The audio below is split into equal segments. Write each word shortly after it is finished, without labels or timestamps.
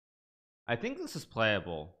I think this is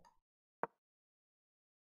playable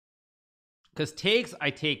because takes I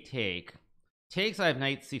take takes I have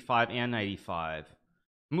knight c5 and knight e5,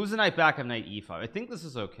 moves the knight back, I have knight e5. I think this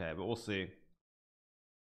is okay, but we'll see.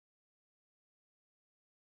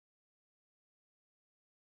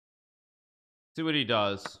 See what he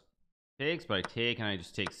does. Takes, but I take and I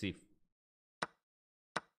just take c.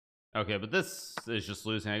 Okay, but this is just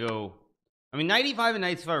losing. I go, I mean, knight e5 and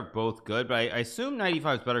knight c5 are both good, but I assume knight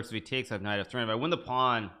e5 is better because if he takes I have knight f3. If I win the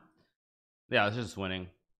pawn, yeah, it's just winning.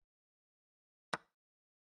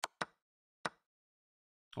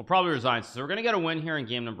 I'll probably resign. So we're gonna get a win here in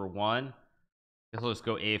game number 1. Guess I'll just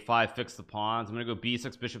go a5, fix the pawns. I'm gonna go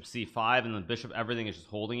b6, bishop c5, and then bishop, everything is just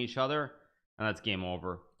holding each other, and that's game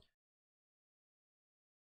over.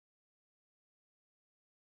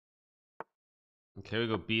 Okay, we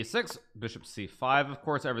go b6, bishop c5. Of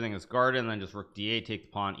course, everything is guarded, and then just rook d8, take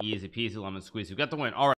the pawn, easy peasy, lemon squeeze. You get the win. All right.